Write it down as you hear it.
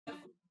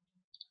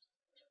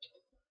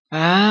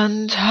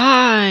And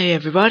hi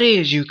everybody,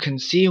 as you can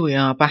see we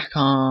are back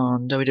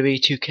on Wwe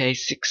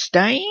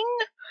 2K16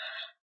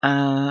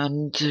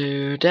 and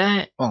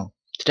today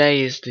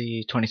is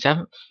the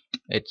 27th.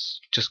 It's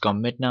just gone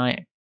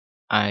midnight.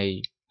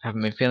 I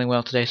haven't been feeling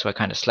well today, so I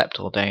kind of slept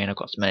all day and I've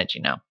got some energy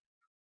now.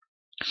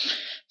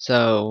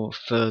 So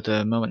for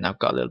the moment I've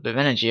got a little bit of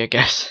energy, I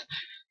guess,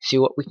 see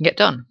what we can get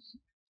done.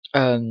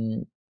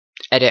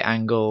 Edit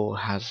angle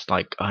has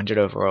like 100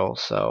 overall,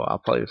 so I'll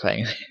probably be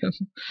playing him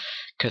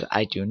because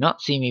I do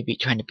not see me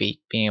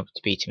being able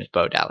to beat him as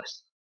Bo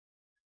Dallas.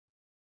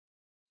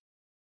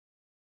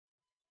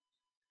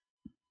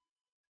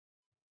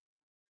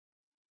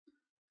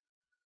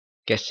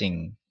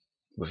 Guessing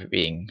with it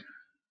being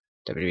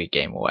WWE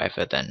game or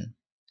whatever, then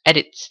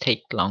edits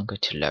take longer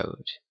to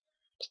load,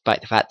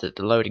 despite the fact that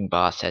the loading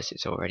bar says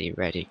it's already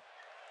ready.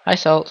 Hi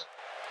Salt.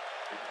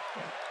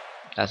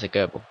 That's a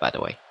gerbil, by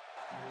the way.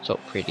 So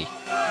pretty.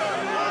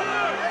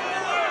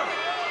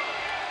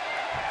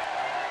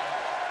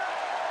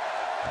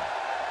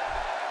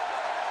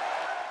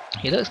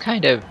 He looks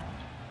kind of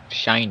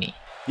shiny.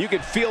 You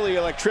can feel the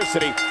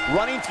electricity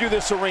running through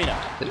this arena.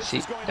 Let's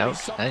see. No,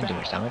 that didn't do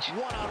much damage.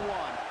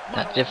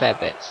 That did a fair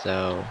bit,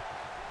 so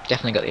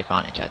definitely got the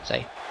advantage, I'd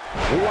say.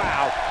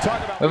 Wow.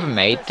 Whoever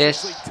made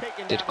this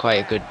did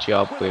quite a good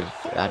job with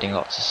adding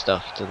lots of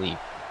stuff to the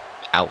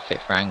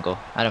outfit for Angle.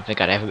 I don't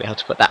think I'd ever be able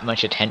to put that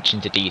much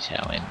attention to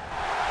detail in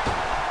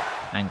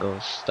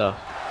Angle's stuff.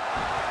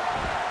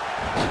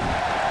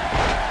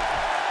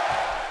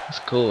 That's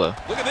cool though.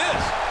 Look at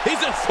this!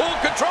 He's in full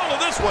control of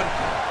this one!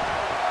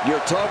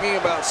 You're talking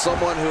about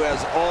someone who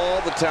has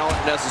all the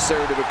talent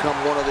necessary to become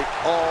one of the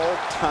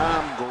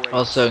all-time greats.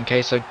 Also, in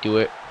case I do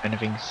it, in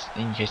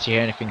case you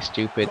hear anything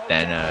stupid,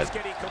 then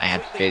I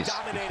had fizz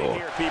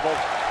before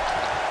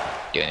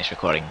doing this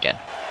recording again.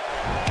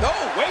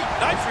 Oh, wait!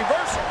 Nice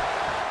reversal!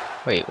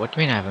 Wait, what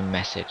do you mean I have a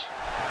message?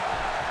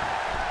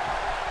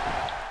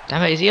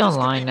 Damn it, is he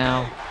online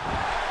now?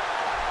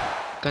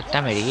 God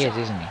damn it, he is,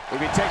 isn't he?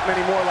 If you take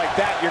many more like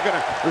that, you're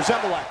gonna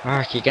resemble that.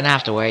 Mark, you're gonna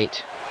have to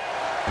wait.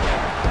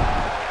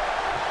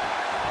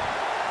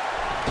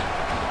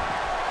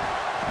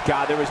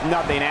 God, there was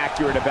nothing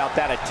accurate about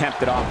that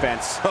attempt at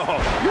offense. Oh,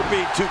 you're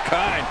being too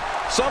kind.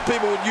 Some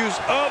people would use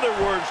other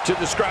words to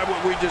describe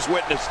what we just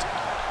witnessed.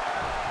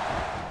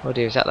 Oh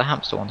dear, is that the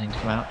hamster wanting to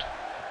come out?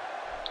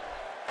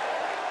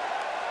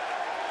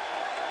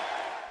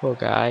 Poor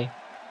guy.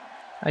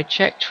 I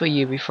checked for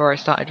you before I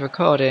started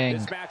recording.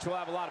 This match will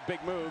have a lot of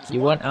big moves.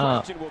 You went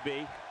up.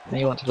 Now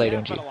you want to play,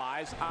 don't you?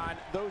 On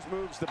those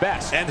moves the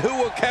best. And who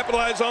will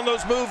capitalize on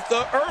those moves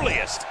the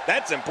earliest?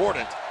 That's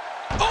important.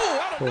 Oh,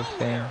 out of Poor nowhere.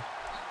 thing.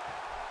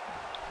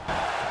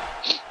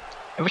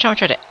 Every time I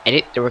try to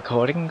edit the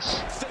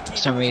recordings, for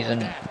some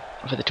reason,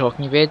 for the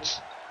talking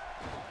vids,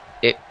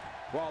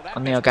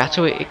 on the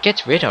Elgato, it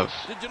gets rid of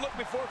Did you look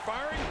before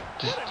firing?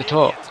 the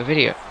talk, the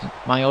video,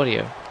 my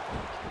audio.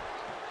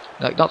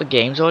 Like, not the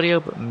game's audio,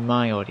 but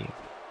my audio.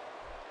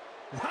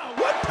 Wow,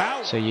 what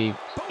power! So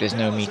there's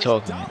no me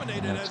talking,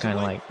 you know, it's kind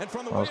of like,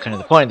 well, it's kind of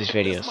the point of this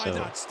video, so.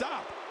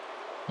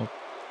 Well,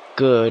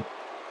 good.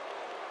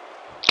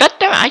 God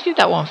damn it, I did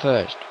that one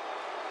first.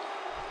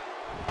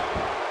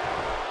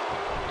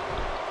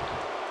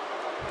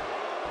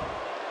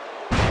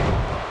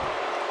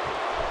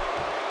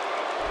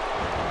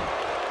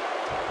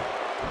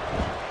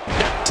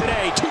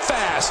 Today, too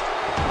fast.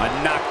 A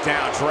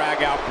knockdown,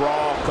 drag-out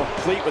brawl,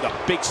 complete with a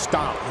big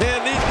stomp. Man,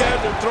 these guys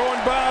are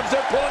throwing bombs.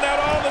 They're pulling out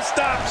all the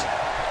stops.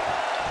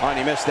 Oh, and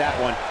he missed that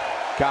one.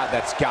 God,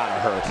 that's gotta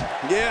hurt.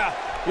 Yeah,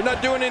 you're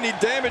not doing any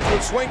damage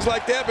with swings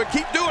like that, but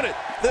keep doing it.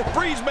 The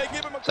freeze may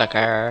give him a...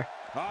 Sucker.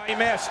 Oh, he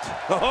missed.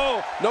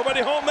 Oh, nobody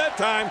home that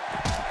time.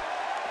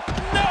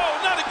 No,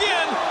 not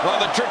again.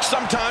 Well, the trick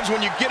sometimes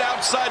when you get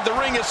outside the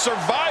ring is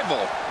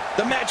survival.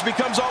 The match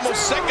becomes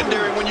almost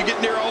secondary when you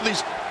get near all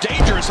these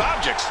dangerous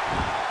objects.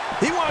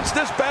 He wants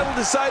this battle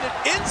decided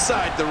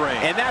inside the ring.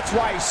 And that's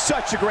why he's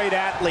such a great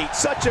athlete,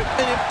 such an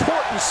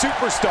important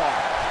superstar.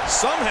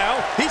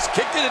 Somehow, he's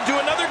kicked it into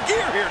another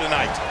gear here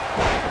tonight.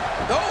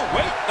 Oh,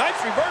 wait,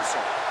 nice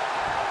reversal.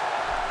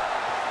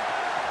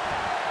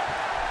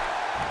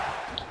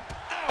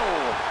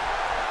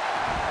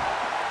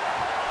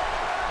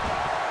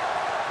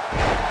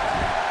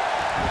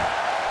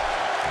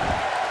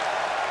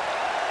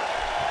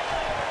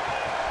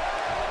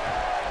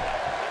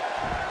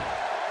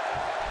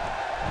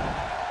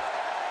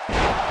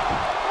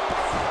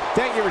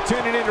 Thank you for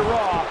tuning in to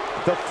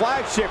Raw, the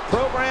flagship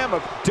program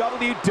of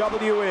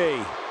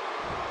WWE.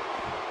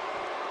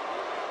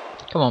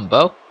 Come on,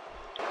 Bo.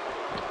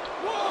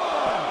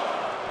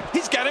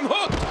 He's got him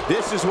hooked.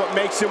 This is what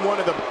makes him one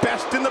of the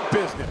best in the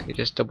business. Okay,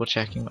 just double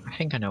checking. I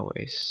think I know what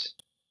he's.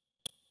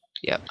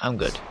 Yep, I'm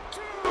good.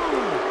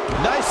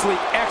 Nicely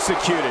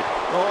executed.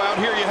 Oh, out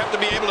here you have to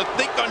be able to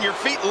think on your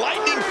feet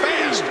lightning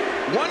fast.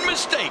 One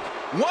mistake,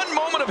 one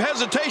moment of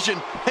hesitation,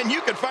 and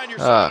you can find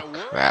yourself in a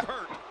world crap. of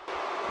hurt.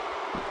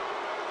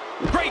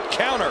 Great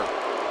counter.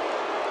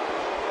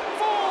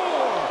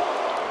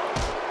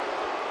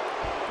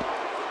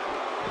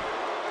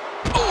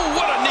 Oh,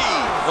 what a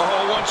knee.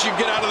 Oh, once once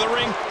you get out of the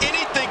ring,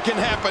 anything can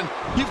happen.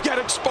 You've got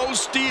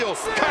exposed steel,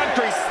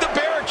 concrete, the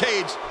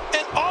barricades,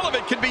 and all of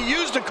it can be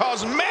used to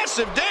cause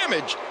massive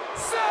damage.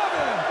 7.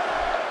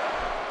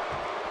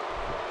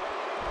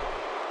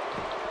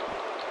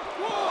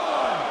 1.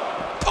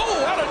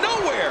 Oh, out of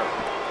nowhere.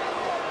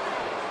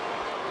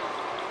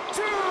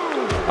 2.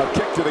 A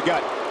kick to the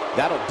gut.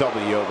 That'll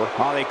double you over.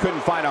 Oh, they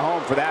couldn't find a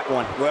home for that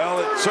one. Well,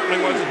 it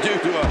certainly wasn't due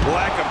to a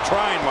lack of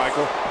trying,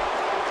 Michael. 4.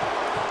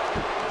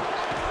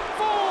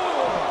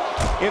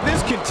 If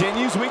this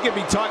continues, we could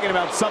be talking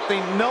about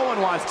something no one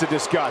wants to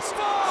discuss.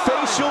 5.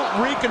 Facial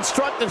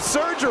reconstructive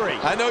surgery.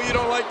 I know you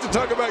don't like to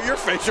talk about your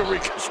facial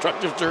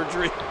reconstructive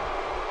surgery.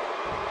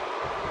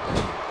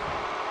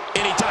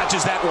 And he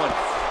dodges that one.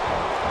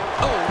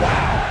 Oh,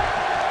 wow.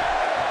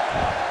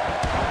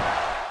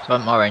 So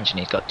I'm orange and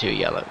he's got 2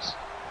 yellows.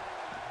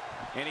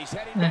 And he's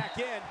heading back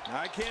in.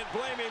 I can't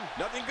blame him.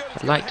 Nothing good.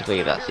 I'd like to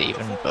believe that's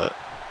even, but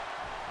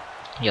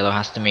yellow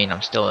has to mean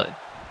I'm still at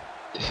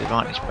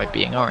disadvantage by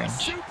being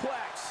orange.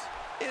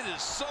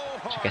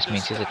 Which I guess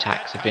means his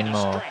attacks have been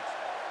more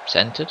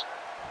centered,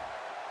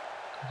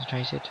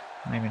 concentrated.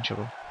 I'm in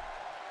trouble.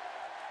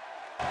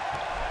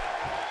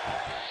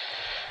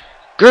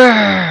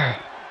 Grrr!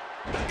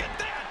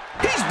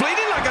 He's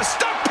bleeding like a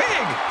stuck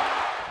pig.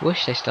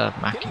 Wish they still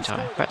had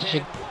McIntyre. In fact, I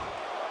should.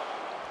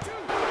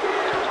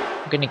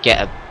 I'm gonna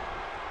get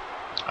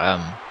a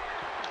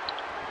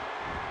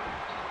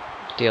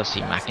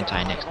DLC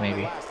McIntyre next,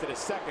 maybe.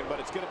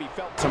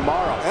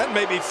 Tomorrow. That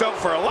may be felt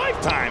for a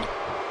lifetime.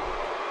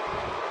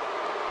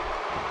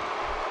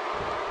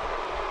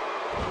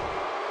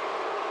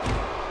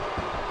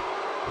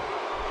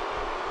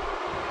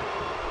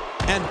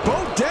 And Bo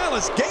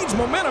Dallas gains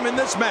momentum in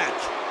this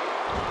match.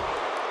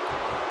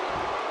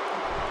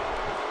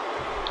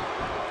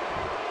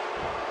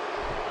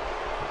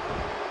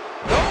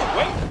 Oh,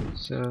 wait.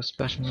 So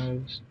special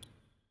moves.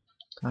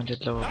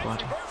 Grounded lower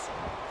body.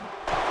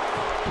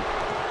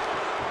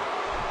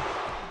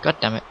 God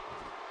damn it.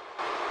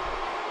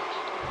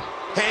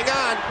 Hang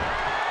on.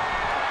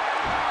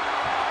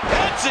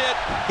 That's it.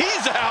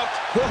 He's out.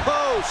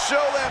 Whoa,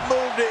 show that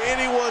move to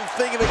anyone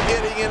thinking of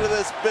getting into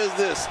this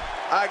business.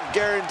 I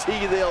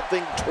guarantee they'll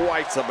think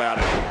twice about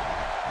it.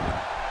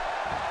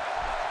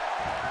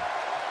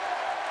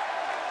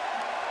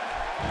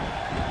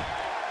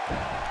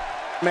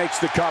 Makes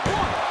the cover. 1,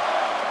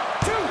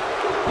 2.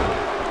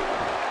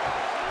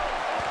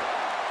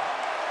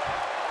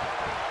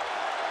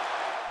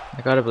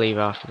 I gotta believe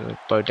after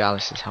Bo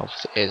Dallas's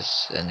health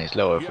is and his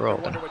low overall,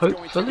 then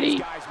hopefully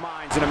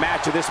in a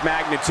match of this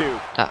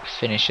magnitude, that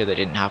finisher that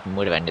didn't happen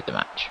would have ended the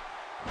match.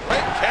 Great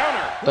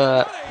counter.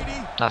 But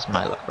that's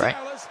my luck, right?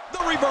 The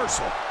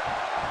reversal.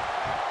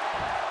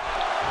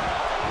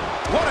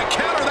 What a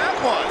counter that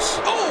was.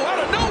 Oh, out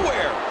of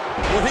nowhere.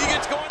 When he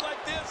gets going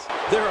like this,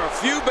 there are a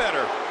few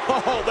better.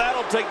 Oh,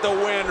 that'll take the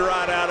wind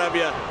right out of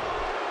you.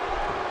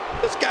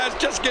 This guy's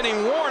just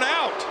getting worn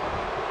out.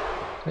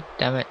 God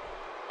damn it.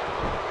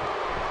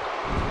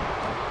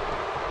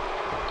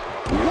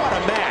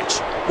 what a match.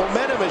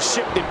 Momentum has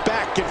shifted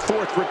back and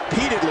forth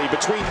repeatedly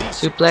between these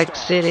Suplex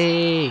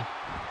City.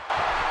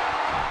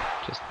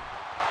 Just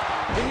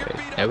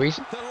no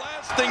reason. The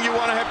last thing you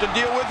want to have to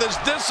deal with is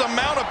this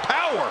amount of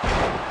power.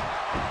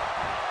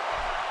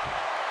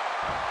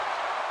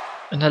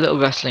 And a little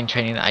wrestling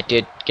training that I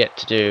did get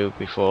to do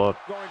before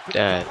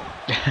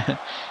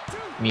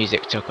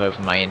music took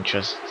over my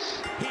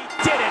interests. He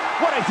did it.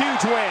 What a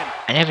huge win.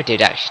 I never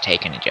did actually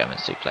take any German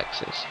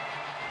suplexes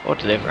or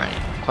deliver any.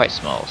 Quite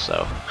small,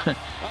 so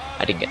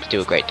I didn't get to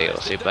do a great deal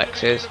of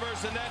suplexes.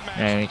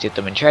 I only did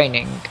them in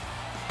training.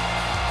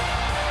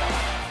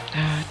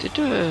 They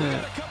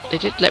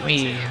did let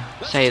me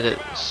say that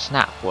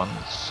snap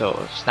ones, sort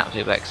of snap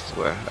suplexes,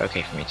 were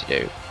okay for me to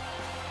do.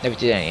 Never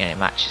did any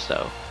matches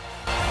though.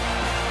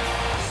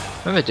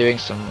 I remember doing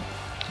some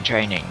in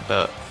training,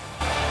 but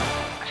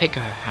I think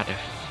I had a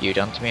few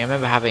done to me. I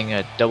remember having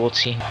a double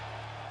team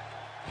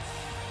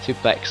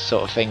suplex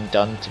sort of thing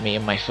done to me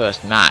in my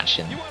first match,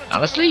 and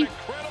honestly,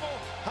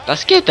 that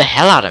scared the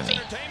hell out of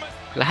me.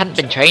 I hadn't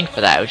been trained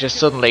for that. It was just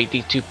suddenly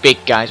these two big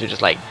guys were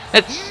just like,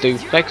 let's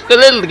suplex the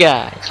little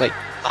guy. It's like,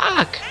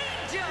 fuck.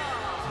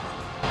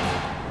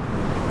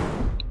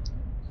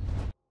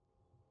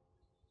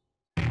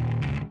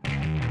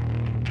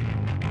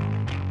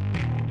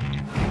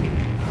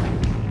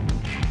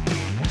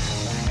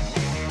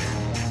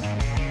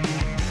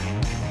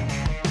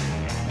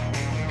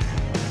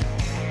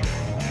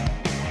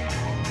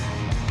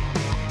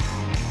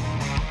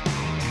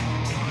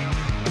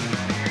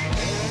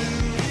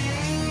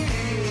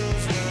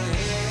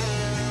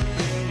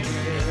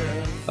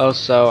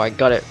 Also, I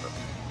got it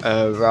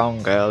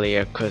wrong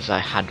earlier because I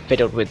had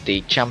fiddled with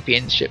the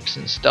championships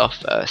and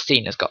stuff.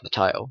 Cena's got the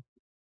title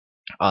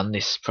on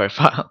this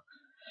profile.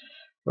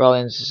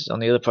 Rollins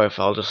on the other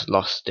profile just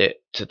lost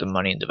it to the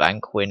Money in the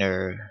Bank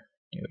winner,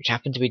 which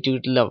happened to be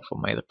Dude Love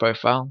on my other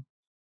profile.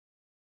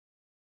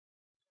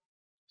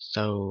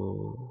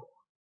 So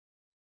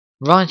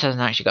Rollins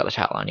hasn't actually got the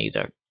title on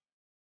either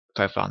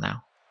profile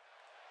now.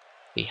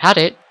 He had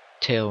it,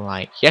 till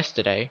like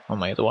yesterday on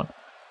my other one,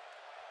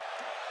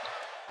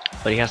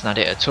 but he hasn't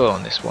had it at all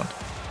on this one.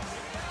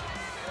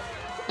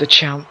 The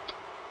champ,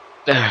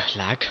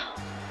 lag.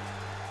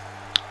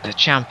 The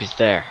champ is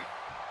there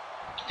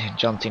in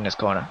John Cena's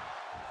corner.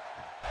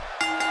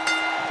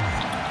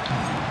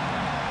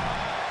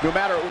 No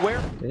matter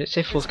where. Did it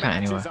say full count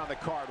anywhere? On the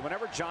card,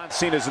 whenever John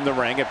Cena's in the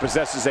ring, it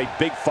possesses a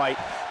big fight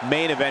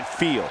main event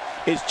feel.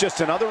 It's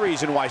just another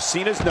reason why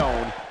Cena's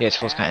known. Yeah, it's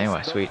full count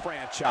anyway. Sweet.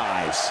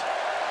 Franchise.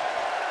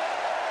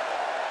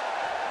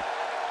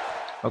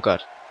 Oh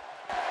god.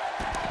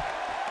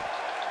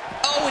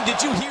 Oh, and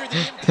did you hear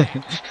the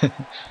impact?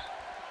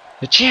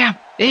 The champ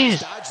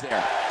is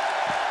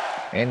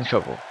in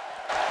trouble.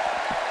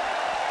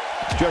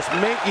 Just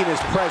making his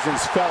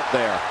presence felt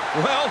there.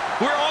 Well,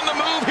 we're on the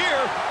move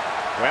here.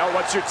 Well,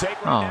 what's your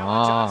take right now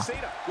on John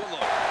Cena? Well,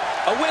 look,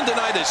 a win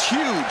tonight is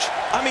huge.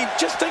 I mean,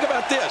 just think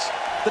about this.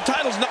 The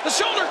title's not the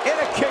shoulder. And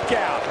a kick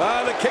out.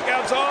 The kick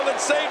out's all that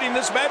saved him.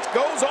 This match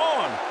goes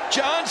on.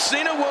 John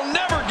Cena will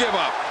never give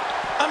up.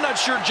 I'm not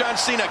sure John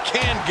Cena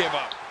can give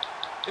up.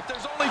 If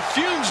there's only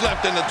fumes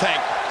left in the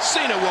tank,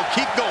 Cena will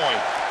keep going.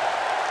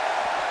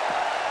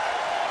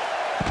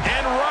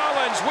 And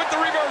Rollins with the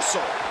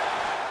reversal.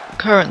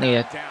 Currently,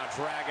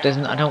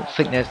 I don't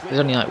think there's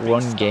only like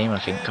one game I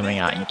think coming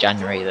out in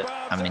January that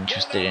I'm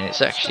interested in.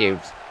 It's actually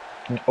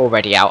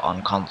already out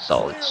on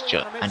console. It's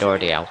just and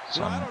already out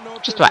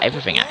on just about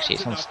everything actually.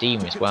 It's on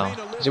Steam as well.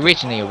 It's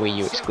originally a Wii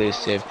U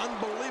exclusive,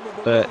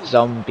 but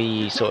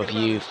Zombie sort of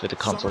U for the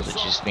consoles,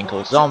 which has been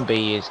called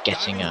Zombie, is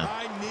getting a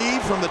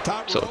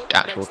sort of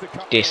actual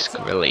disc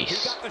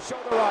release.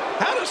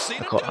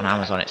 On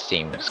Amazon, it's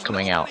Steam. It's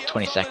coming out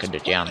 22nd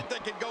of Jan.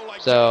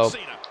 So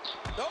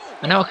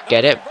I know I could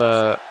get it,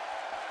 but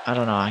I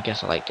don't know. I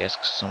guess I like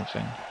discs or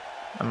something.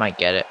 I might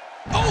get it.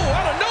 Oh,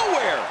 out of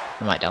nowhere!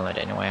 I might download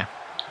it anyway.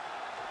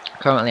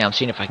 Currently, I'm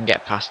seeing if I can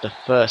get past the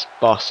first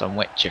boss on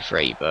Witcher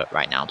 3, but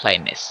right now I'm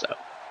playing this, so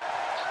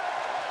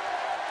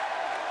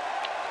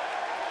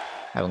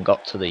I haven't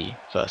got to the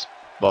first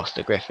boss,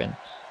 the Griffin.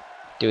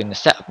 Doing the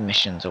setup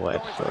missions or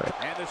whatever for it.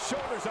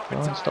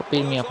 Oh, stop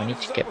beating me up! I need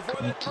to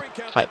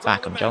fight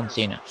back. I'm John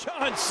Cena.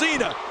 John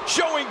Cena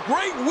showing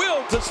great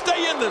will to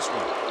stay in this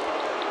one.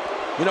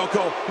 You know,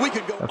 Cole, we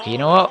could go. Okay, you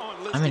know what?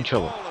 I'm in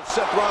trouble.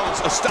 Seth Rollins'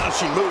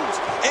 astonishing moves,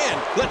 and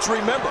let's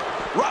remember,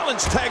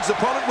 Rollins tags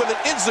opponent with an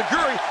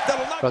enziguri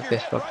that'll knock your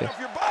head right off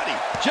your body.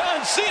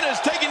 John Cena is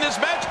taking this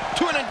match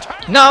to an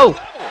entire level.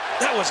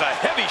 That was a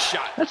heavy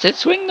shot. That's it.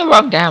 Swing the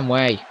wrong damn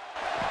way.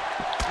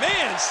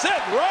 Man,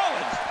 Seth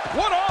Rollins,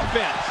 what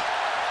offense!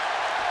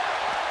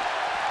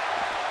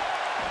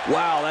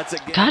 Wow, that's a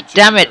God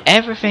damn it!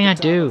 Everything I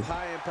do.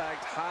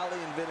 High-impact,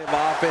 highly inventive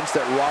offense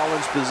that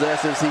Rollins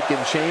possesses. He can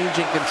change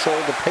and control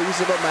the pace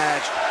of a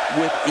match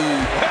with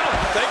ease. Well,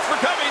 thanks for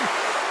coming.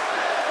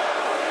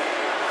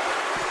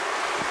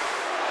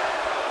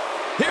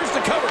 Here's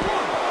the cover.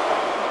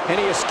 And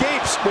he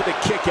escapes with a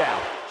kick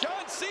out.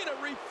 John Cena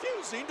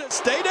refusing to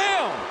stay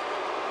down.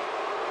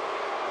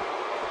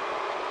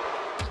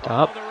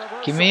 Stop.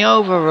 Give me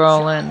over,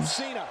 Rollins.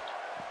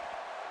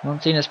 John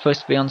Cena's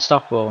supposed to be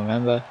unstoppable,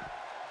 remember?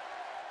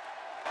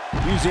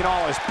 Using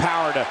all his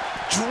power to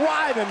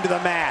drive him to the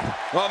mat.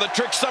 Well, the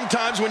trick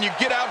sometimes when you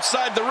get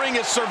outside the ring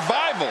is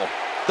survival.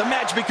 The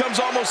match becomes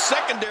almost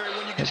secondary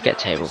when you Let's get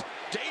tabled.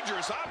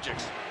 Dangerous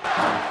objects.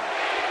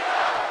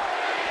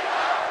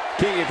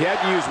 King, if you had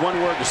to use one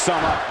word to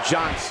sum up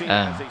John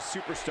Cena as a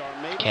superstar,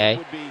 maybe it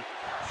would be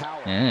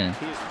power.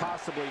 He is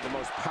possibly the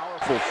most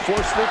powerful,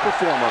 forceful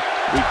performer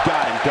we've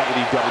got in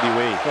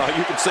WWE. Well,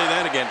 you can say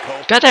that again,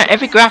 Cole. God damn,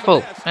 every grapple.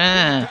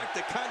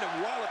 The kind of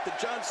wallop that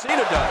John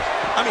Cena does.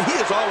 I mean,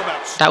 he is all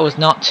about. That was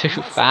not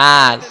too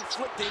fast.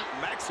 The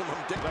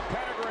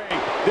pedigree.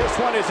 This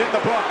one is in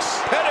the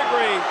books.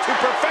 Pedigree to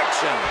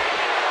perfection.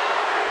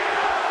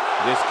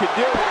 This could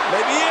do it.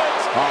 Maybe it.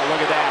 Oh,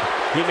 look at that.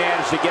 He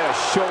managed to get a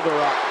shoulder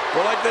up.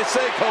 Well, like they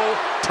say, Cole,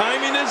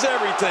 timing is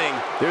everything.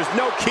 There's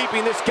no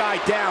keeping this guy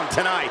down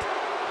tonight.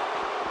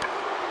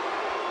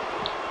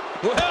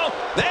 Well,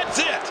 that's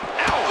it.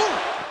 Ow.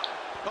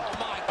 Oh,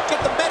 my.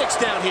 Get the medics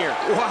down here.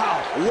 Wow,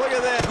 look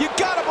at that. You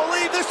gotta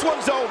believe this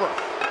one's over.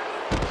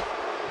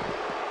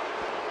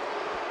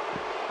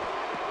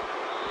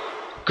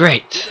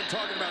 Great.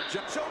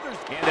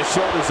 And the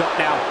shoulder's up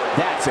now.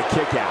 That's a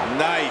kick out.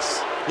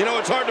 Nice. You know,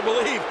 it's hard to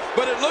believe,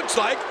 but it looks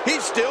like he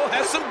still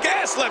has some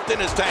gas left in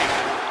his tank.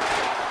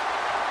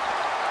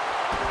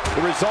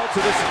 The results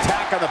of this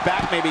attack on the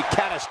back may be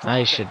catastrophic.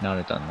 I should not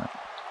have done that.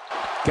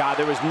 God,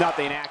 there was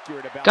nothing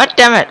accurate about God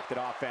damn it!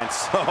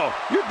 Offense. Oh,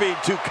 you're being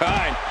too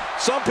kind.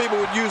 Some people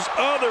would use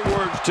other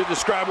words to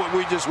describe what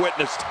we just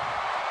witnessed.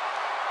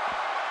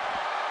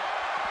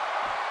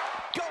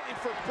 Going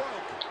for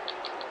broke.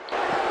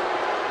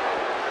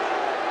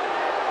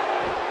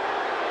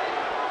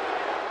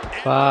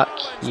 Fuck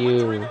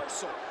you.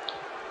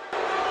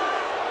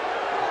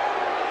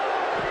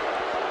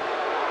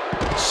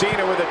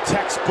 Cena with a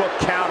textbook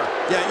counter.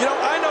 Yeah, you know,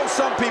 I know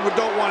some people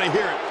don't want to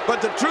hear it,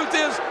 but the truth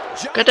is...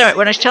 God damn it,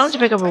 when I tell him to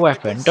pick up a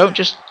weapon, don't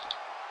just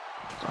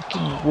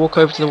fucking walk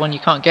over to the one you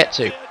can't get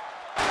to.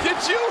 Did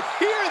you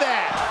hear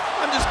that?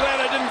 I'm just glad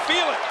I didn't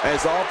feel it.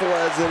 As awful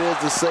as it is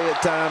to say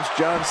at times,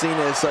 John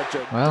Cena is such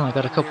a... Well, I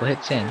got a couple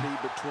hits in.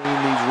 Between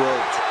these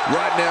ropes.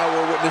 Right now,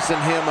 we're witnessing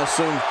him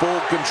assume full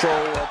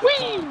control of the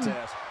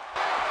contest.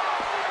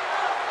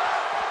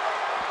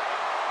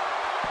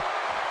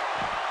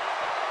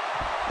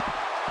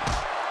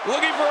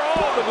 Looking for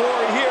all the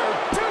glory here.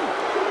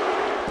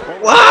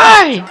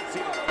 Why?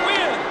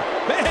 Win.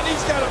 Man,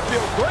 he's got to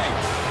feel great.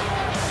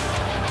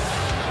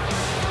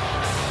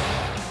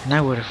 And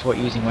I would have thought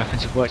using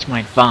weapons would work to my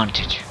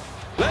advantage.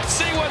 Let's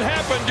see what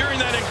happened during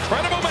that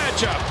incredible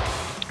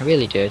matchup. I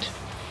really did.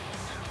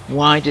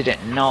 Why did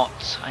it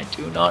not? I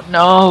do not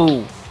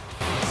know.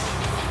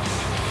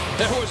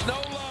 There was no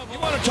love. You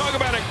want to talk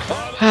about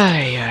incredible?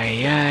 Ay,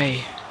 ay,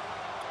 ay.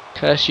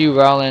 Curse you,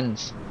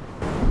 Rollins.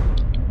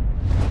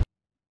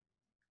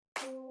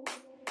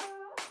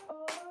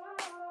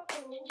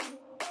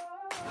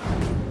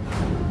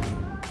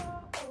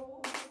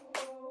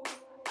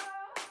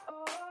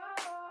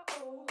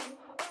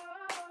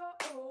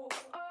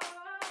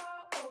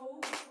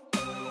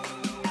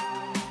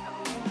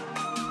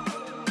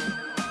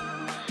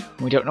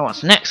 We don't know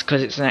what's next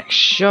because it's the next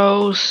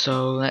show,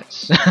 so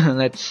let's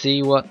let's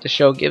see what the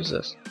show gives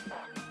us.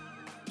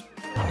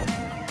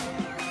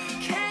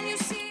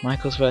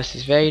 Michaels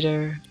versus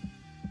Vader.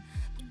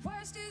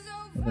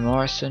 The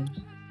Morrison.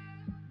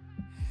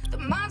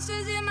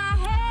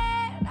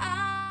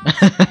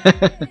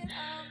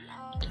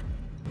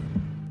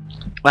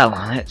 Well,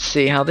 let's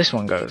see how this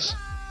one goes.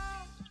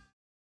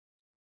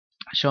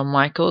 Shawn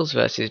Michaels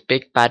versus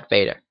Big Bad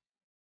Vader.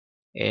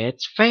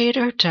 It's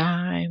Vader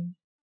time.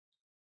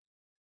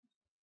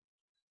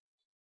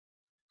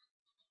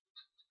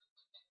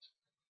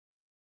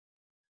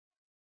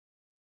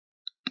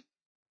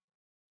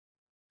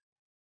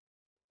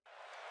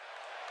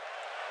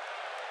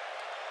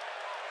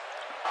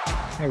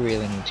 I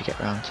really need to get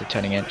around to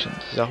turning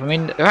entrances off. I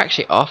mean, they're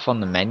actually off on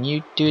the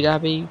menu,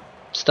 doodabby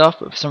stuff,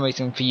 but for some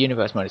reason for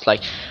Universe mode, it's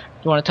like,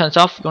 you want to turn this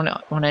off? You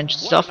want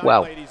entrances off?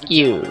 Well,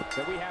 you.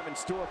 That we have in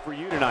store for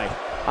you tonight.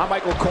 I'm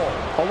Michael Cole,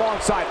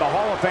 alongside the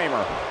Hall of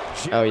Famer.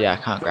 Oh yeah, I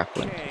can't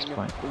grapple him at this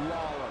point.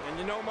 And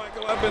you know,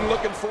 Michael, I've been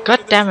looking forward God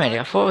to damn this it!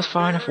 I thought it was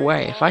far enough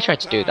away. If I tried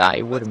to do that,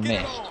 it would have Let's get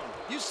it missed. on.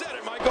 You said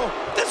it, Michael.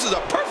 This is a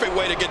perfect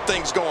way to get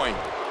things going.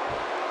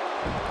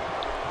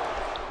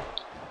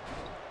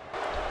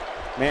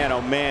 Man,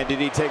 oh man, did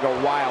he take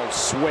a wild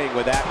swing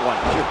with that one.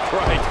 You're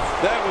right.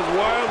 That was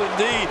wild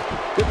indeed.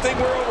 Good thing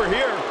we're over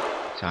here.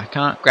 So I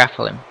can't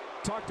grapple him.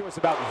 Talk to us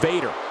about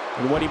Vader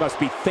and what he must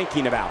be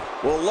thinking about.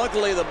 Well,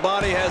 luckily the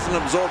body hasn't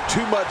absorbed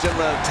too much of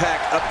an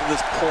attack up to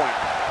this point.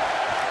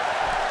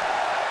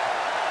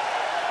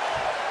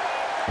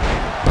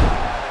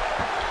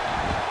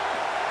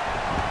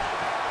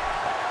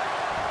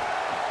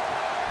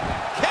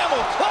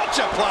 Camel clutch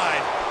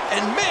applied.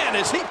 And man,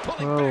 is he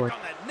pulling Oh, back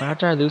on that how neck.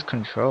 did I lose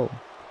control?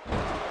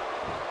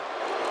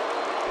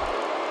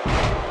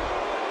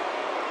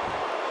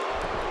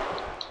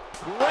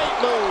 Great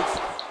move.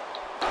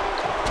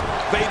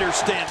 Vader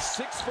stands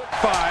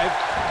 6'5"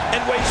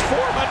 and weighs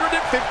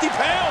 450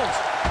 pounds.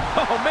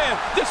 Oh man,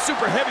 this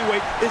super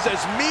heavyweight is as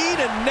mean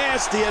and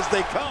nasty as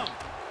they come.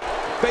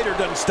 Vader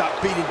doesn't stop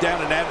beating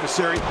down an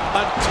adversary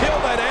until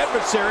that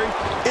adversary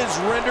is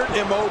rendered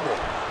immobile.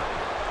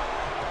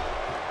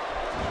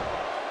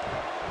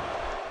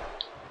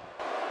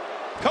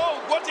 Cole,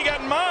 what's he got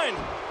in mind?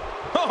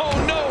 Oh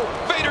no,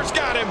 Vader's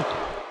got him.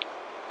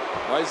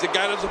 Why has he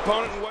got his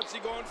opponent and what's he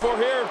going for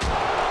here?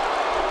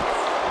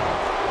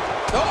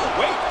 Oh,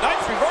 wait,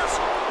 nice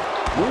reversal.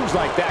 Moves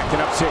like that can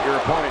upset your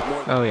opponent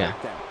more than Oh yeah.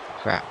 break them.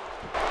 Crap.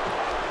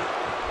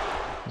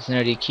 Is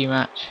there no DQ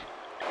match?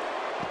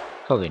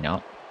 Probably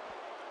not.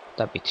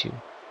 That'd be two.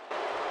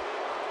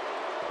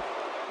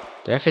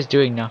 The ref is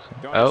doing nothing.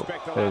 Don't Oh,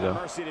 expect a there we lot of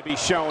go. mercy to be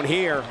shown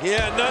here.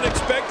 Yeah, none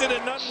expected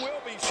and none will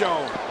be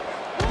shown.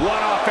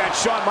 One offense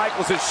Shawn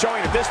Michaels is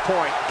showing at this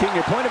point. King,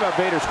 your point about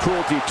Vader's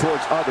cruelty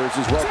towards others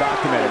is well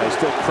documented. I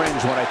still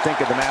cringe when I think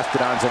of the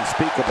Mastodon's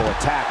unspeakable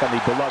attack on the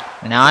beloved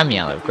And now I'm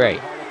yellow. Great.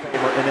 Hall of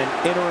Famer and then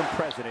interim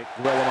president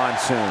Gorilla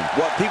Monsoon.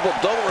 What people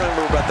don't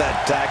remember about that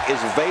attack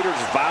is Vader's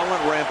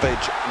violent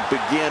rampage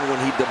began when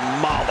he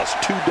demolished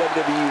two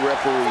WWE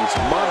referees.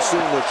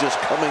 Monsoon was just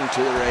coming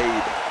to their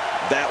aid.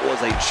 That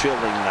was a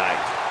chilling night.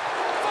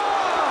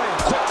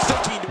 Quick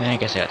 15. I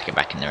guess I have to get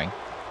back in the ring.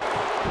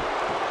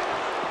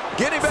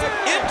 Getting back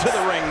into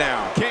the ring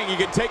now. King, you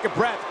can take a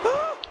breath.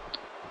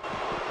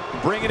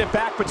 Bringing it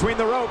back between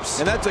the ropes.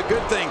 And that's a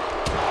good thing.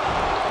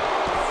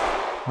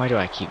 Why do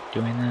I keep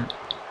doing that?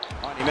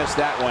 Oh, he missed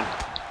that one.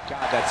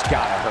 God, that's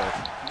gotta hurt.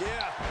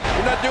 Yeah,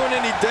 you're not doing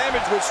any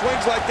damage with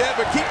swings like that,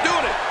 but keep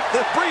doing it.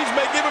 The freeze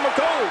may give him a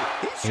cold.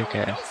 He's Who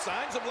showing cares? no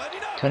signs of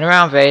letting up. Turn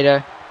around,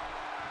 Vader.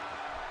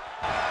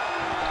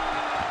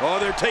 Oh,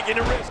 they're taking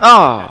a risk.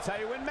 Oh, That's how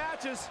you win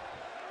matches.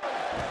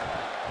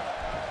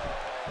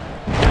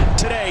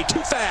 Today, too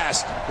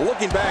fast.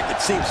 Looking back,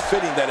 it seems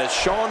fitting that as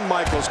Shawn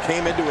Michaels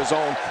came into his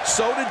own,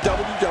 so did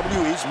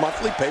WWE's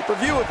monthly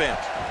pay-per-view event.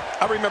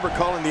 I remember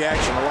calling the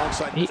action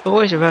alongside... he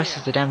always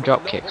reverses the damn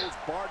drop kicks.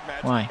 No-holds-barred match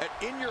Why? At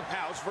In Your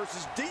House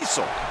versus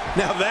Diesel.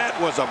 Now that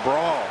was a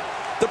brawl.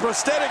 The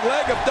prosthetic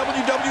leg of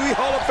WWE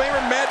Hall of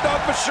Famer Mad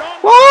Dog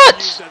Vachon What?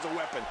 used as a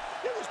weapon.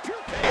 It was pure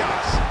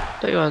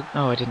chaos.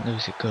 Oh, I didn't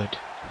lose it good.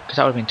 Because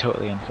that would have been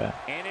totally unfair.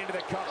 And into the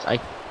cover. So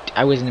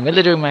I was in the middle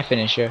of doing my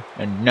finisher,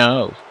 and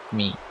no,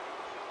 me.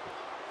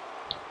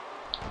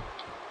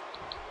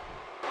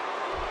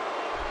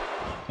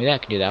 Maybe I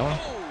can do that one.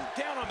 Oh,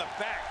 down on the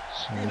back.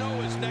 You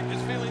know his neck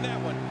is feeling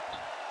that one.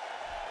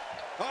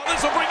 Oh,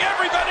 this will bring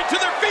everybody to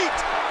their feet.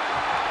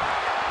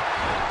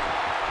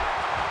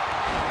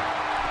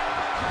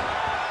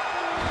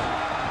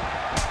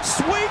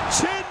 Sweet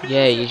chin music.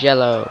 Yeah, he's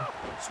yellow.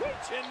 Sweet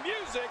chin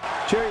music.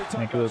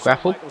 Can I do a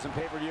grapple?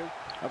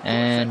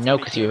 And no,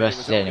 because he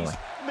reversed it anyway.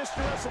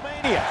 Mr.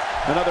 WrestleMania.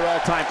 Another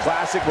all-time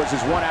classic was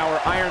his 1 hour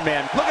Iron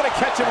Man. Looking to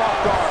catch him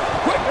off guard.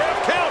 Quick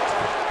ref count.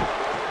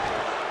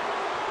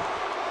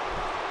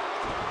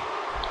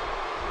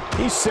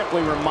 He's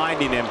simply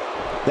reminding him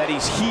that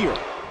he's here.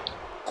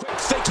 Quick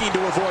thinking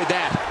to avoid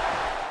that.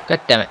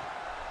 God damn it.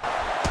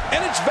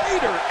 And it's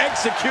Vader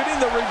executing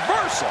the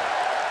reversal.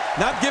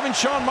 Not giving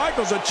Shawn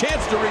Michaels a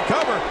chance to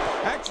recover.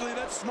 Actually,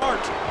 that's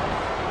smart.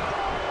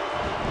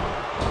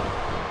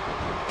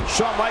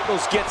 Shawn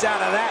Michaels gets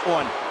out of that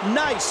one.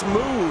 Nice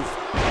move.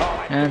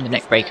 Oh, And the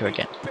neck breaker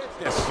again.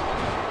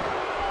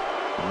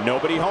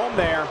 nobody home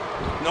there.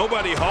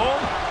 Nobody home?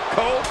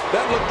 Cole,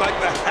 that looked like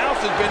the house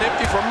has been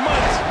empty for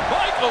months.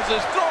 Michaels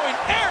is throwing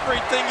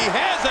everything he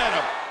has at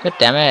him. God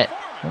damn it.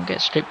 Don't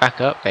get straight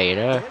back up,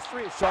 Vader. The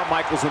history of Shawn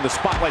Michaels when the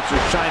spotlights are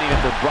shining at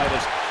their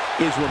brightest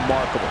is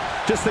remarkable.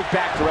 Just think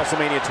back to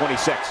WrestleMania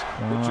 26.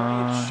 The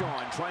journey of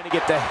Shawn trying to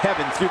get to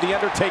heaven through the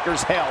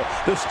Undertaker's hell.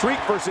 The streak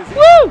versus...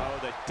 Woo! Oh,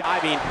 the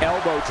diving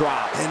elbow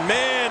drop. And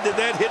man, did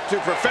that hit to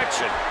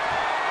perfection.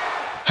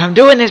 I'm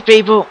doing this,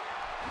 people.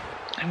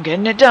 I'm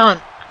getting it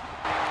done.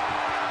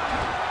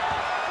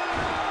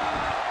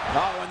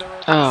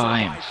 Oh,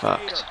 I am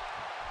fucked.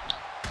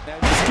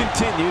 As this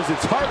continues,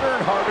 it's harder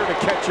and harder to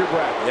catch your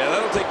breath. Yeah,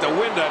 that'll take the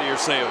wind out of your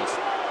sails.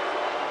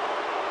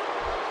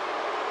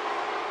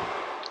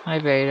 Hi,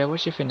 Vader.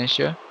 What's your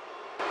finisher?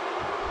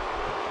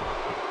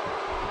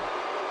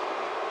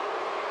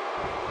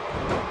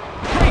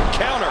 Great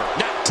counter.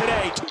 Not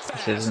today.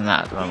 This isn't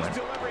that at the moment.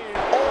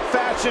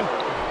 Old-fashioned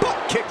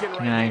butt kicking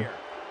Can right I here.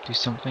 do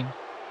something?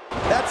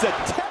 That's a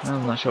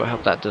I'm not sure what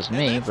help that does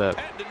me, but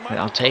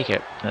I'll take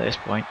it at this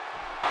point.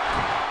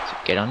 So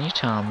get on your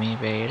Tommy,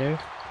 Vader.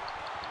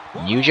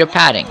 Use your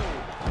padding.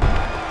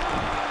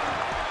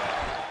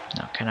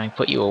 Now, can I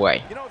put you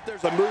away? You know, if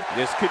there's a move,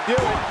 this could do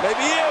it.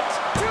 Maybe it's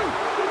 2, 3.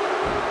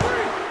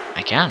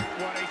 I can.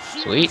 What a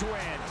huge Sweet. win.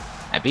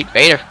 I beat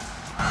Vader.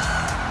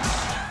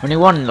 Only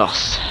one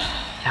loss.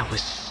 That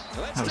was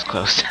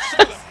close.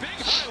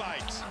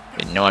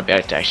 Didn't know I'd be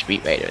able to actually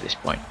beat Vader at this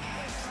point.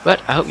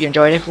 But I hope you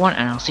enjoyed, everyone,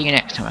 and I'll see you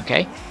next time,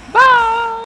 okay?